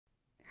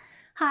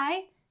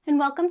Hi, and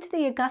welcome to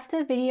the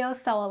Augusta Video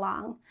Sew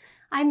Along.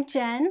 I'm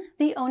Jen,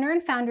 the owner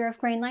and founder of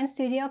Grainline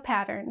Studio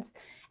Patterns,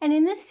 and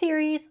in this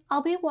series,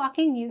 I'll be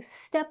walking you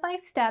step by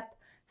step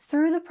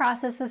through the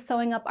process of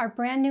sewing up our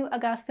brand new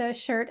Augusta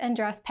shirt and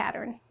dress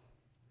pattern.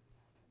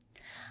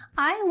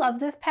 I love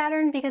this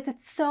pattern because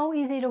it's so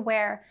easy to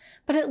wear,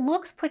 but it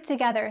looks put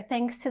together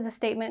thanks to the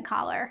statement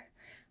collar.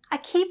 I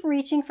keep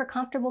reaching for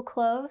comfortable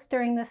clothes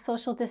during this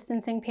social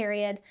distancing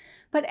period,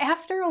 but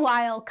after a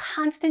while,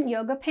 constant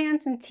yoga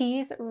pants and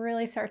tees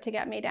really start to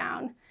get me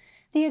down.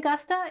 The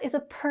Augusta is a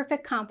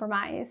perfect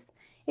compromise.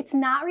 It's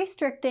not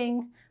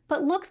restricting,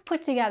 but looks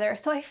put together,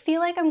 so I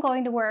feel like I'm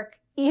going to work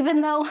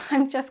even though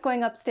I'm just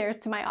going upstairs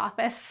to my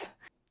office.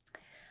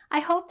 I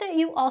hope that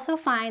you also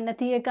find that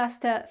the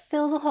Augusta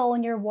fills a hole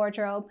in your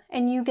wardrobe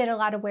and you get a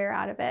lot of wear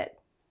out of it.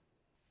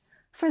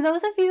 For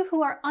those of you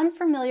who are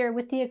unfamiliar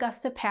with the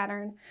Augusta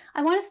pattern,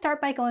 I want to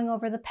start by going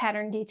over the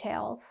pattern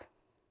details.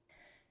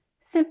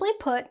 Simply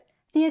put,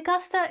 the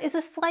Augusta is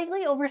a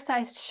slightly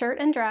oversized shirt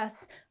and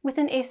dress with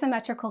an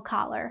asymmetrical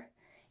collar.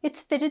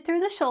 It's fitted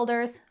through the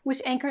shoulders,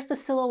 which anchors the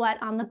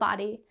silhouette on the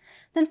body,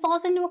 then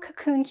falls into a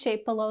cocoon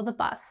shape below the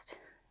bust.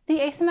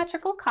 The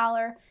asymmetrical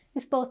collar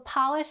is both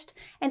polished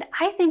and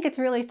I think it's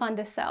really fun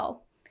to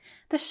sew.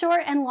 The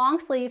short and long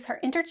sleeves are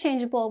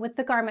interchangeable with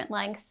the garment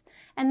length,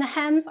 and the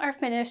hems are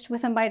finished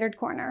with a mitered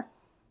corner.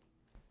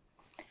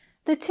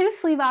 The two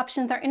sleeve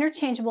options are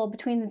interchangeable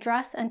between the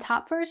dress and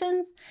top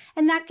versions,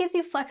 and that gives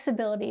you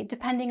flexibility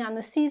depending on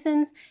the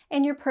seasons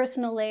and your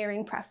personal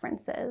layering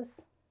preferences.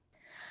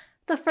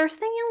 The first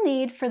thing you'll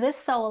need for this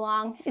sew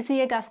along is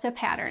the Augusta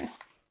pattern.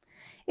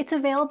 It's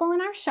available in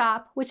our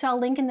shop, which I'll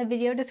link in the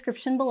video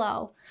description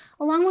below,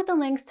 along with the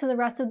links to the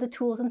rest of the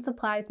tools and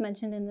supplies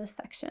mentioned in this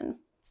section.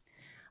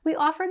 We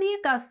offer the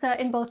Augusta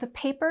in both a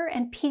paper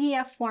and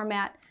PDF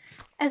format,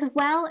 as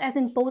well as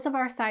in both of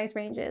our size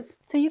ranges,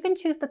 so you can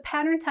choose the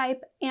pattern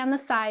type and the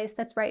size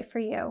that's right for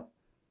you.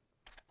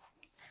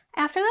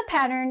 After the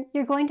pattern,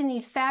 you're going to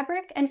need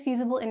fabric and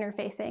fusible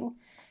interfacing.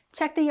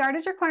 Check the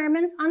yardage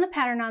requirements on the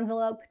pattern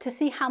envelope to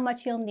see how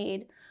much you'll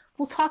need.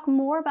 We'll talk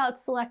more about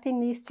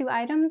selecting these two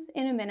items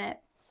in a minute.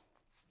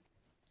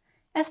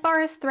 As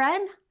far as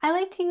thread, I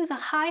like to use a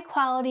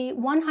high-quality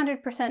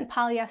 100%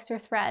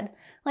 polyester thread,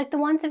 like the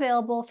ones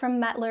available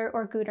from Mettler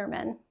or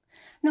Gutermann.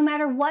 No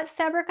matter what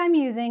fabric I'm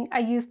using, I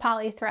use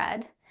poly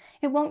thread.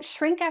 It won't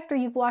shrink after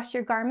you've washed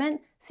your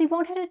garment, so you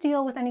won't have to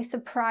deal with any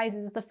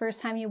surprises the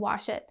first time you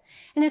wash it,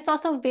 and it's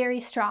also very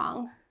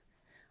strong.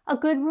 A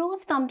good rule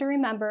of thumb to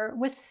remember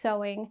with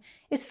sewing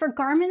is for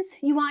garments,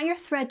 you want your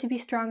thread to be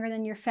stronger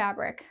than your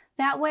fabric.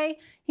 That way,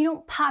 you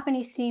don't pop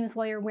any seams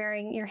while you're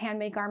wearing your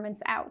handmade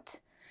garments out.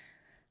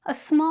 A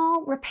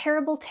small,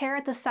 repairable tear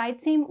at the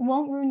side seam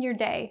won't ruin your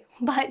day,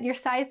 but your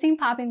side seam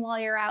popping while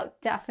you're out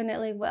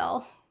definitely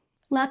will.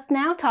 Let's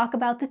now talk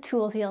about the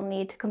tools you'll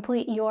need to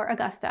complete your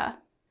Augusta.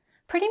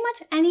 Pretty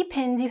much any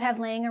pins you have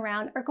laying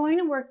around are going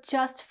to work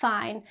just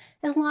fine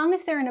as long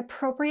as they're an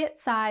appropriate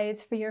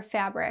size for your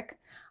fabric.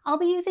 I'll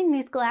be using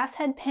these glass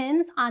head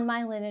pins on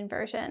my linen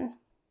version.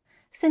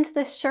 Since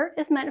this shirt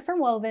is meant for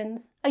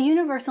wovens, a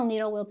universal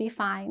needle will be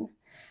fine.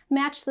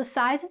 Match the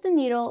size of the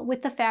needle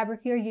with the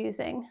fabric you're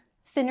using.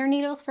 Thinner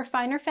needles for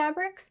finer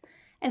fabrics,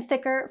 and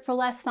thicker for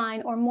less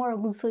fine or more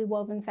loosely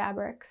woven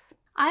fabrics.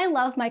 I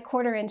love my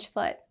 1/4 inch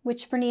foot,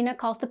 which Bernina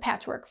calls the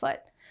patchwork foot,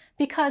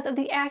 because of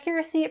the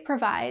accuracy it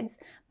provides,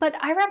 but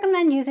I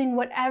recommend using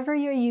whatever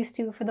you're used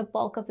to for the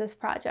bulk of this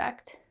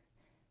project.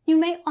 You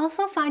may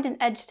also find an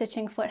edge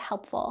stitching foot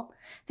helpful.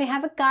 They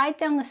have a guide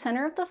down the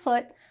center of the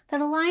foot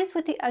that aligns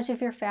with the edge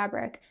of your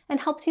fabric and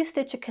helps you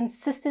stitch a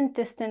consistent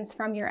distance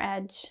from your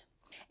edge.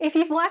 If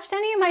you've watched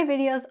any of my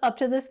videos up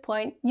to this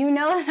point, you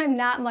know that I'm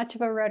not much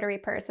of a rotary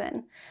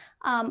person.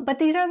 But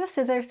these are the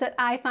scissors that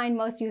I find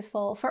most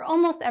useful for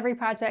almost every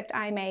project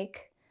I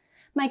make.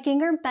 My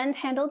Ginger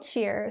bend-handled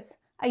shears,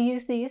 I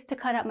use these to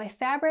cut out my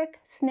fabric,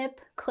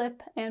 snip,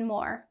 clip, and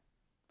more.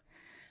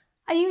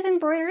 I use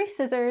embroidery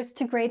scissors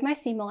to grade my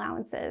seam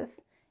allowances.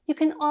 You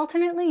can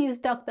alternately use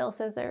duckbill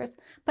scissors,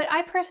 but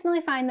I personally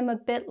find them a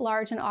bit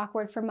large and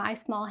awkward for my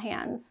small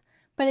hands.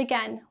 But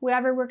again,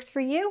 whatever works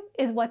for you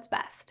is what's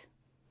best.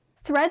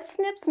 Thread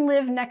snips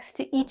live next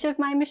to each of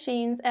my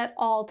machines at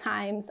all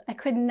times. I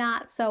could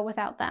not sew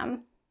without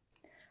them.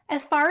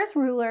 As far as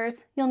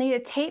rulers, you'll need a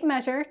tape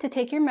measure to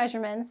take your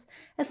measurements,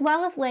 as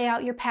well as lay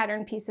out your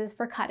pattern pieces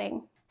for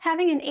cutting.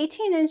 Having an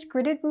 18-inch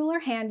gridded ruler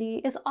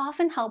handy is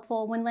often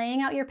helpful when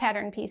laying out your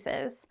pattern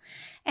pieces,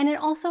 and it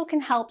also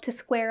can help to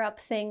square up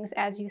things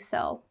as you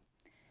sew.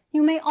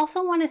 You may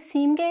also want a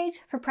seam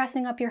gauge for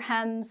pressing up your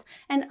hems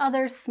and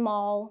other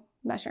small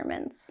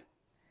measurements.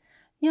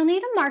 You'll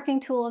need a marking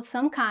tool of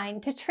some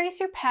kind to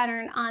trace your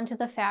pattern onto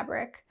the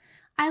fabric.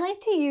 I like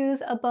to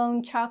use a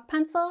bone chalk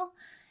pencil.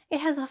 It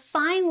has a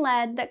fine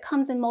lead that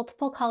comes in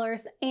multiple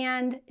colors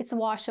and it's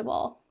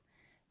washable.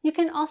 You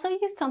can also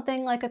use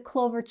something like a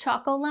Clover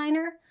Choco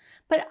liner,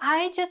 but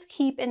I just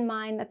keep in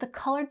mind that the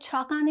colored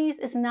chalk on these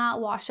is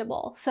not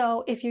washable.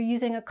 So if you're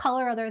using a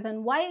color other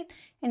than white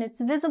and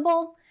it's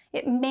visible,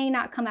 it may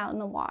not come out in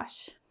the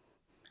wash.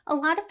 A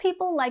lot of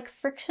people like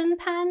friction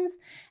pens,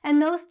 and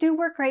those do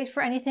work great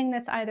for anything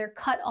that's either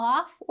cut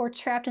off or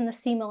trapped in the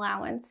seam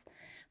allowance.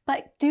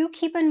 But do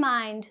keep in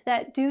mind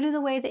that due to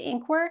the way the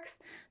ink works,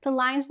 the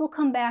lines will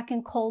come back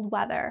in cold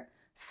weather.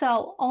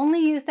 So only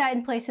use that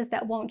in places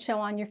that won't show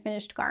on your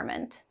finished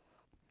garment.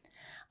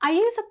 I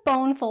use a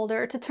bone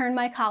folder to turn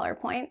my collar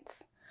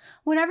points.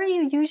 Whatever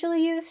you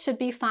usually use should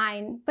be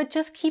fine, but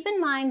just keep in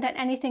mind that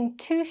anything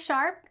too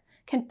sharp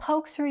can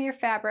poke through your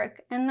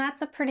fabric, and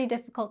that's a pretty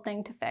difficult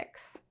thing to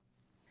fix.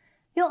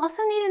 You'll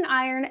also need an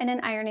iron and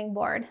an ironing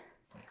board.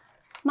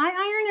 My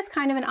iron is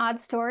kind of an odd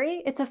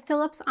story. It's a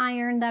Phillips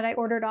iron that I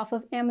ordered off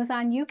of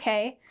Amazon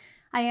UK.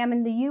 I am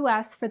in the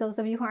US for those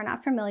of you who are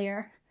not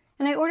familiar.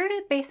 And I ordered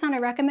it based on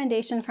a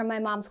recommendation from my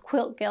mom's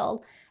quilt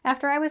guild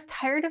after I was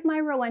tired of my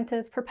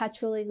Rowentas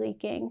perpetually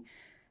leaking.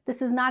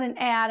 This is not an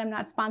ad, I'm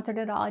not sponsored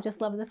at all, I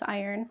just love this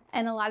iron.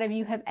 And a lot of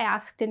you have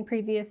asked in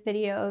previous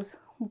videos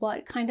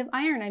what kind of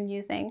iron I'm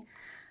using.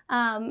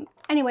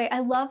 Anyway, I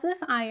love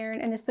this iron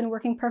and it's been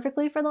working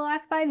perfectly for the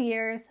last 5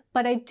 years,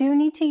 but I do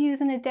need to use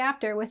an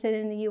adapter with it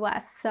in the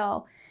US.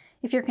 So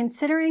if you're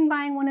considering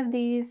buying one of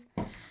these,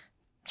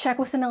 check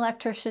with an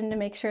electrician to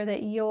make sure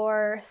that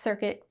your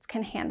circuits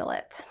can handle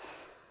it.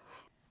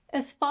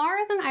 As far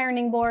as an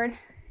ironing board,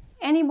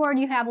 any board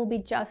you have will be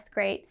just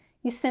great.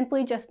 You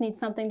simply just need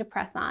something to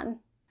press on.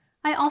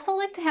 I also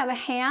like to have a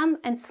ham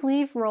and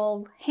sleeve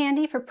roll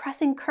handy for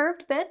pressing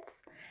curved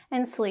bits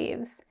and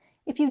sleeves.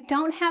 If you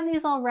don't have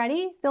these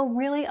already, they'll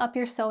really up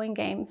your sewing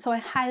game, so I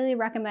highly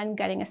recommend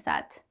getting a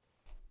set.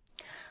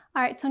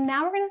 All right, so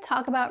now we're going to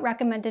talk about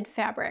recommended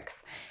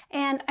fabrics.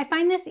 And I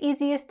find this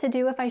easiest to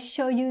do if I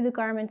show you the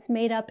garments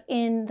made up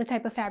in the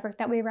type of fabric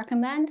that we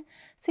recommend,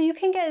 so you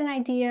can get an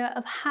idea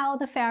of how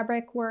the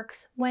fabric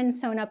works when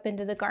sewn up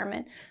into the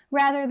garment,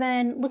 rather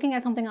than looking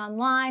at something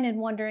online and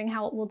wondering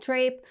how it will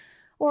drape,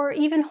 or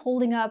even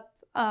holding up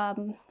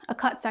a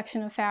cut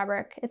section of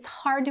fabric. It's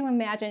hard to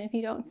imagine if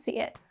you don't see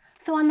it.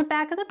 So on the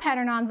back of the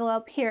pattern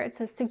envelope here, it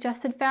says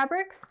suggested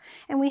fabrics,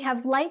 and we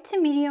have light to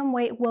medium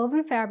weight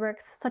woven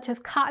fabrics such as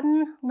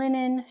cotton,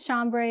 linen,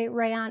 chambray,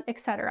 rayon,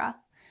 etc.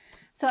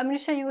 So I'm going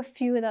to show you a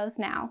few of those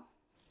now.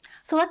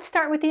 So let's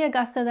start with the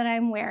Augusta that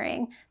I'm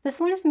wearing. This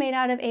one is made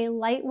out of a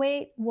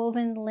lightweight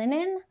woven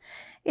linen.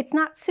 It's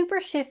not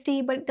super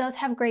shifty, but it does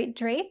have great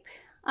drape.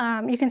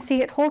 You can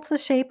see it holds the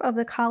shape of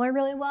the collar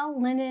really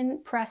well. Linen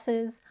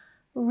presses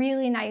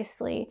really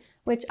nicely,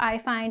 which I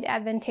find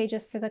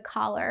advantageous for the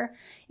collar.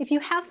 If you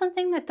have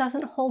something that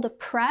doesn't hold a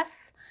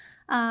press,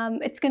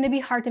 it's going to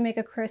be hard to make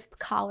a crisp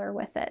collar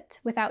with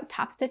it without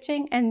top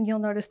stitching, and you'll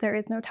notice there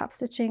is no top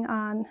stitching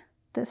on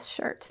this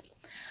shirt.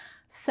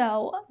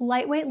 So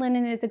lightweight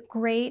linen is a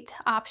great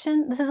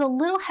option. This is a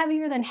little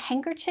heavier than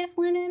handkerchief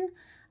linen,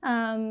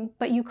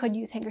 but you could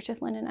use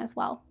handkerchief linen as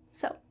well.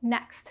 So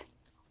next,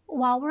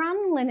 while we're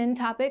on the linen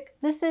topic,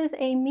 this is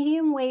a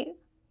medium weight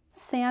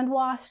sand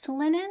washed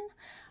linen.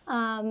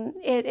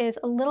 It is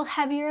a little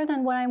heavier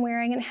than what I'm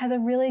wearing and it has a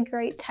really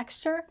great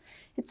texture.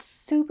 It's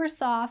super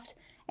soft,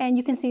 and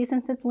you can see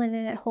since it's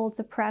linen, it holds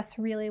a press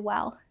really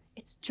well.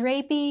 It's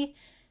drapey,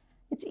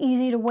 it's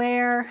easy to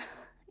wear.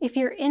 If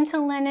you're into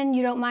linen,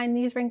 you don't mind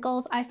these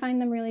wrinkles. I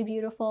find them really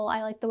beautiful. I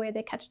like the way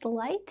they catch the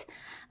light.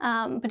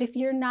 But if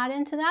you're not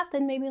into that,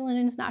 then maybe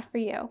linen's not for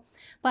you.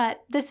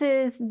 But this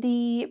is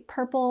the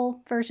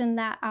purple version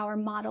that our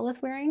model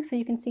is wearing, so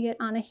you can see it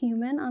on a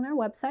human on our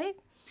website.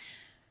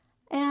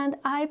 And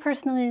I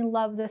personally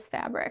love this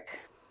fabric.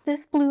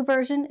 This blue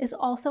version is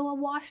also a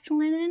washed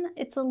linen.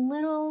 It's a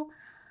little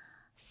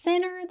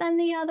thinner than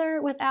the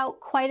other without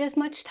quite as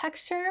much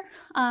texture,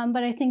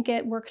 but I think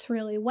it works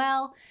really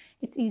well.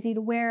 It's easy to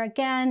wear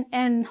again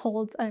and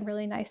holds a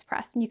really nice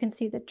press. And you can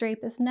see the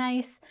drape is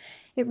nice.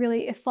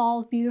 It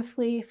falls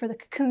beautifully for the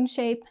cocoon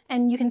shape,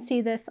 and you can see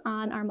this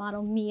on our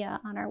model Mia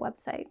on our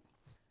website.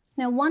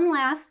 Now one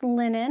last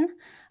linen.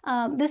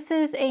 This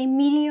is a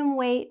medium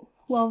weight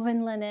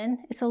woven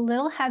linen. It's a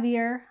little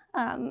heavier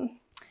than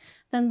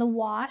the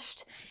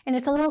washed, and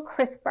it's a little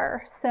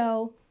crisper.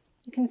 So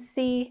you can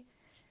see it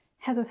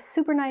has a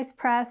super nice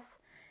press.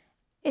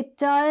 It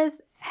does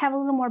have a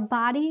little more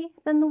body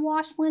than the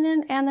washed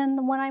linen and then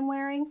the one I'm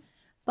wearing,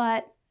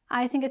 but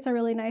I think it's a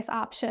really nice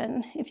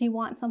option if you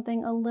want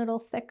something a little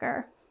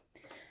thicker.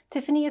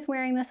 Tiffany is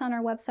wearing this on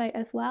our website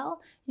as well.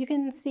 You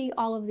can see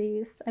all of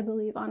these, I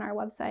believe, on our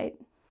website.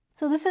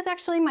 So this is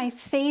actually my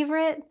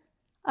favorite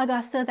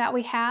Augusta that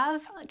we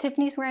have.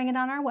 Tiffany's wearing it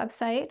on our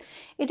website.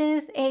 It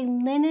is a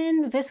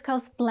linen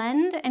viscose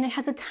blend, and it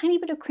has a tiny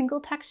bit of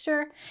crinkle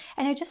texture,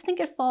 and I just think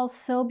it falls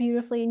so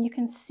beautifully, and you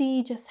can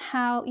see just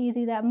how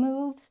easy that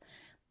moves.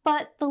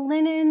 But the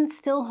linen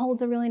still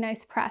holds a really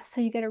nice press,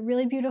 so you get a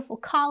really beautiful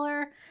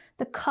collar.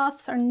 The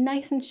cuffs are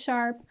nice and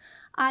sharp.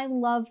 I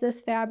love this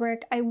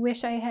fabric. I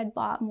wish I had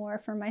bought more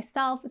for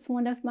myself. It's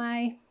one of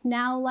my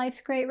now life's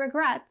great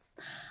regrets.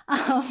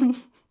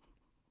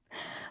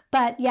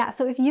 But yeah,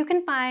 so if you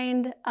can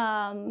find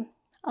a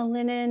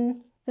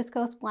linen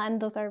viscose blend,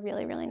 those are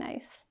really, really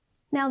nice.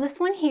 Now this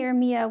one here,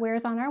 Mia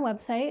wears on our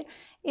website.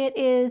 It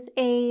is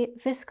a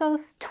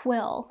viscose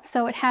twill.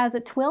 So it has a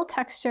twill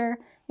texture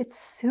It's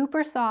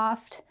super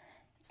soft.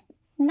 It's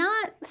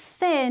not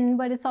thin,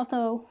 but it's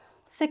also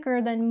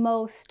thicker than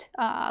most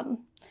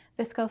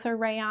viscose or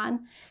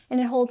rayon, and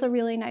it holds a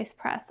really nice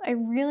press. I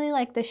really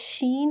like the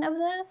sheen of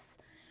this.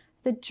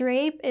 The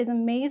drape is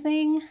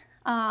amazing.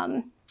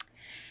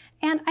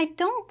 And I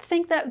don't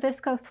think that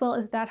viscose twill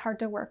is that hard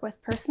to work with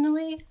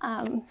personally.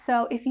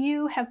 So if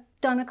you have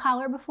done a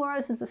collar before,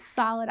 this is a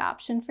solid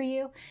option for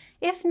you.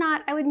 If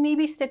not, I would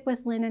maybe stick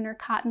with linen or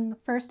cotton the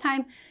first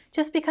time,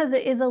 just because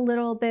it is a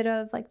little bit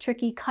of like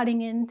tricky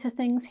cutting into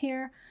things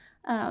here.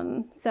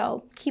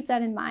 So keep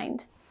that in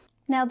mind.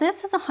 Now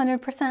this is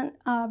 100%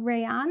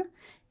 rayon.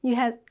 You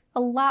have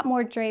a lot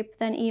more drape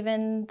than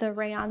even the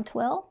rayon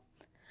twill.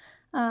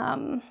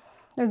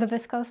 Or the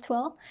viscose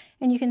twill,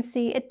 and you can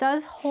see it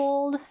does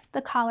hold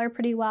the collar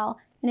pretty well,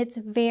 and it's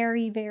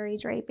very, very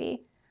drapey.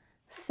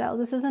 So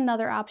this is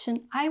another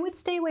option. I would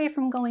stay away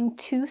from going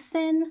too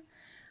thin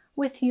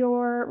with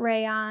your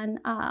rayon.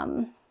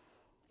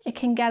 It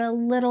can get a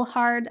little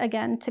hard,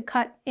 again, to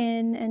cut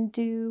in and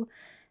do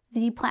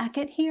the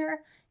placket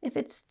here. If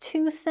it's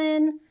too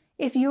thin,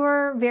 if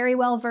you're very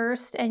well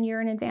versed and you're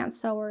an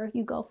advanced sewer,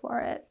 you go for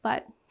it,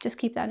 but just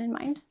keep that in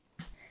mind.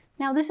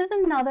 Now this is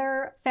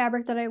another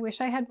fabric that I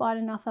wish I had bought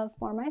enough of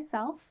for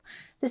myself.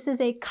 This is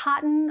a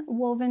cotton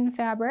woven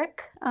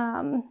fabric.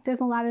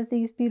 There's a lot of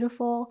these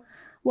beautiful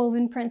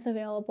woven prints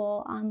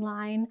available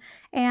online,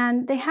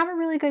 and they have a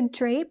really good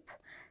drape.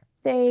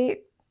 They,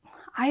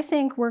 I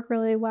think, work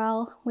really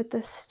well with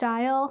the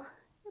style,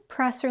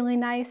 press really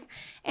nice,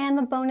 and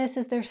the bonus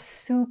is they're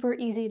super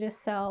easy to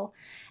sew.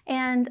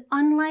 And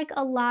unlike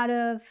a lot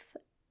of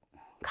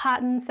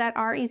cottons that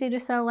are easy to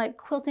sew, like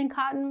quilting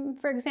cotton,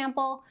 for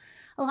example,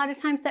 a lot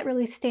of times that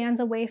really stands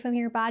away from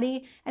your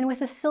body, and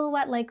with a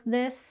silhouette like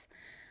this,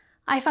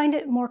 I find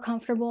it more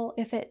comfortable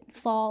if it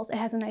falls. It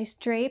has a nice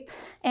drape,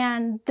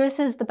 and this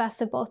is the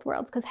best of both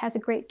worlds because it has a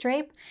great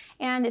drape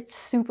and it's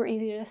super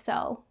easy to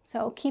sew.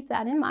 So keep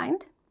that in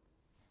mind.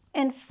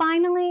 And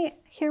finally,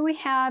 here we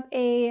have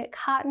a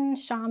cotton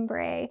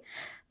chambray.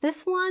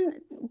 This one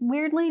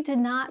weirdly did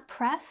not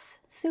press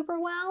super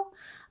well.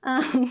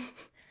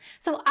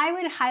 So I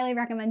would highly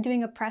recommend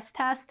doing a press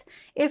test.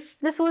 If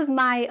this was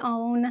my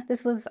own,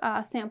 this was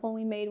a sample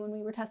we made when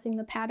we were testing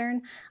the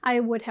pattern, I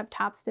would have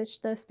top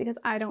stitched this because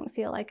I don't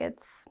feel like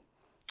it's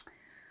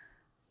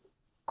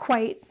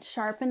quite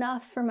sharp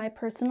enough for my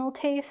personal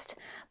taste.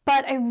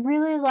 But I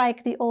really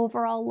like the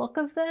overall look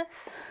of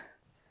this.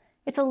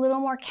 It's a little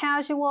more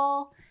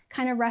casual,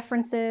 kind of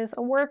references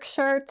a work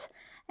shirt,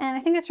 and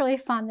I think it's really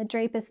fun. The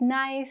drape is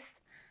nice,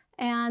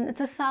 and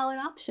it's a solid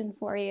option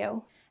for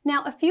you.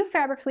 Now, a few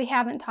fabrics we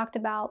haven't talked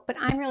about, but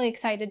I'm really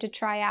excited to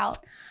try out,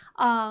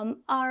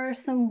 are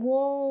some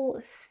wool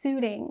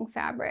suiting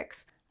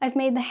fabrics. I've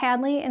made the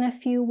Hadley in a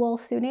few wool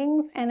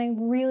suitings, and I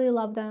really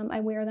love them. I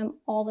wear them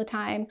all the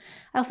time.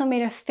 I also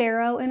made a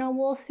Pharaoh in a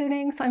wool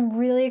suiting, so I'm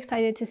really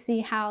excited to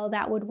see how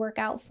that would work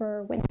out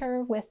for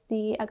winter with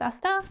the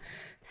Augusta.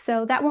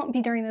 So that won't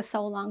be during the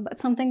sew along, but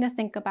something to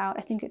think about.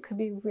 I think it could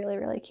be really,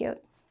 really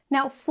cute.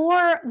 Now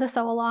for the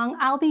sew along,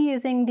 I'll be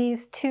using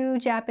these two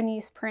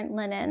Japanese print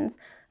linens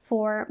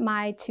for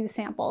my two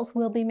samples.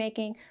 We'll be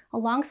making a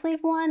long sleeve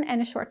one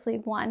and a short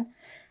sleeve one.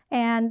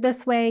 And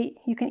this way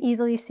you can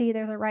easily see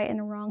there's a right and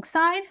a wrong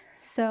side,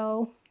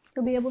 so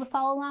you'll be able to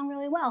follow along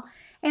really well.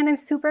 And I'm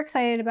super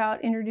excited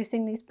about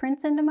introducing these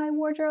prints into my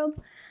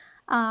wardrobe.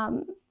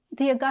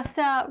 The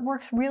Augusta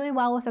works really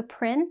well with a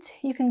print.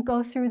 You can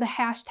go through the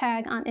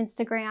hashtag on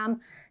Instagram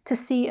to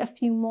see a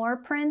few more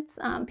prints.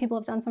 People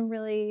have done some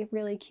really,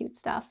 really cute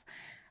stuff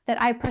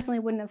that I personally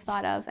wouldn't have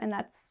thought of, and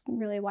that's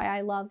really why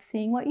I love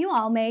seeing what you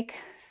all make.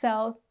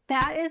 So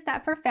that is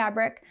that for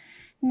fabric.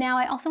 Now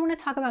I also want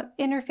to talk about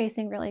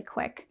interfacing really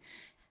quick.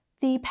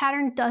 The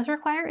pattern does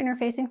require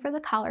interfacing for the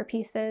collar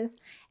pieces,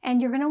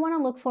 and you're going to want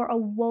to look for a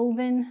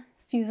woven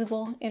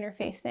fusible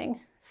interfacing.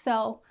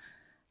 So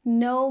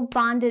no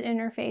bonded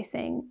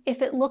interfacing.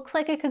 If it looks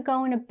like it could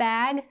go in a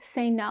bag,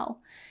 say no.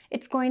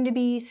 It's going to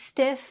be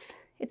stiff.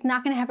 It's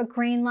not going to have a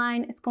grain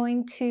line. It's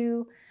going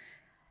to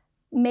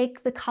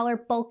make the collar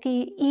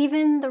bulky.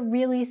 Even the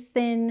really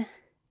thin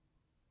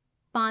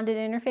bonded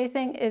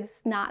interfacing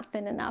is not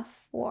thin enough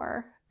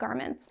for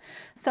garments.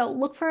 So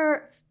look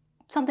for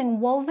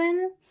something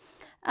woven.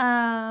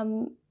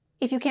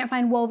 If you can't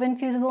find woven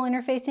fusible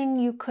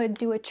interfacing, you could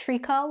do a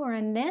tricot or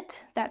a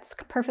knit. That's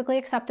perfectly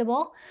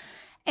acceptable.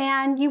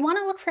 And you want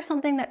to look for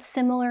something that's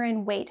similar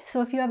in weight.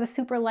 So if you have a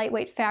super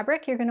lightweight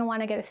fabric, you're going to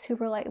want to get a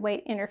super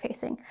lightweight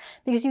interfacing,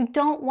 because you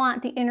don't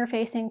want the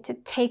interfacing to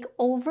take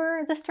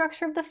over the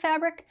structure of the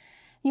fabric.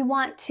 You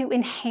want to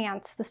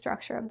enhance the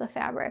structure of the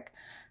fabric.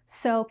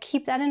 So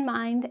keep that in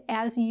mind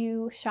as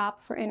you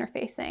shop for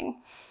interfacing.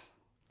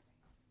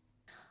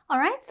 All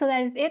right, so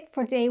that is it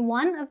for day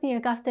one of the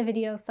Augusta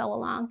video sew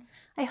along.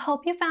 I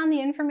hope you found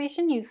the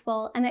information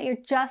useful and that you're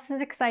just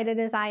as excited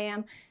as I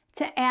am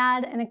to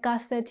add an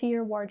Augusta to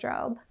your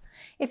wardrobe.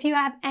 If you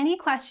have any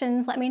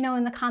questions, let me know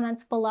in the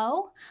comments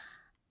below,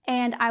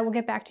 and I will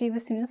get back to you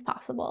as soon as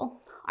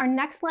possible. our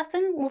next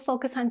lesson will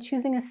focus on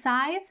choosing a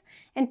size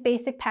and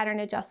basic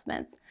pattern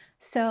adjustments.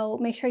 So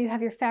make sure you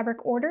have your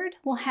fabric ordered.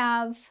 We'll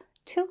have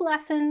 2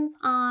 lessons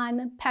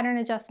on pattern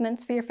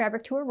adjustments for your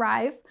fabric to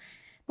arrive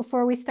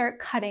before we start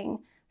cutting.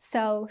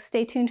 So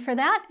stay tuned for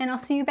that, and I'll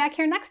see you back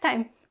here next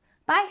time.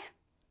 Bye.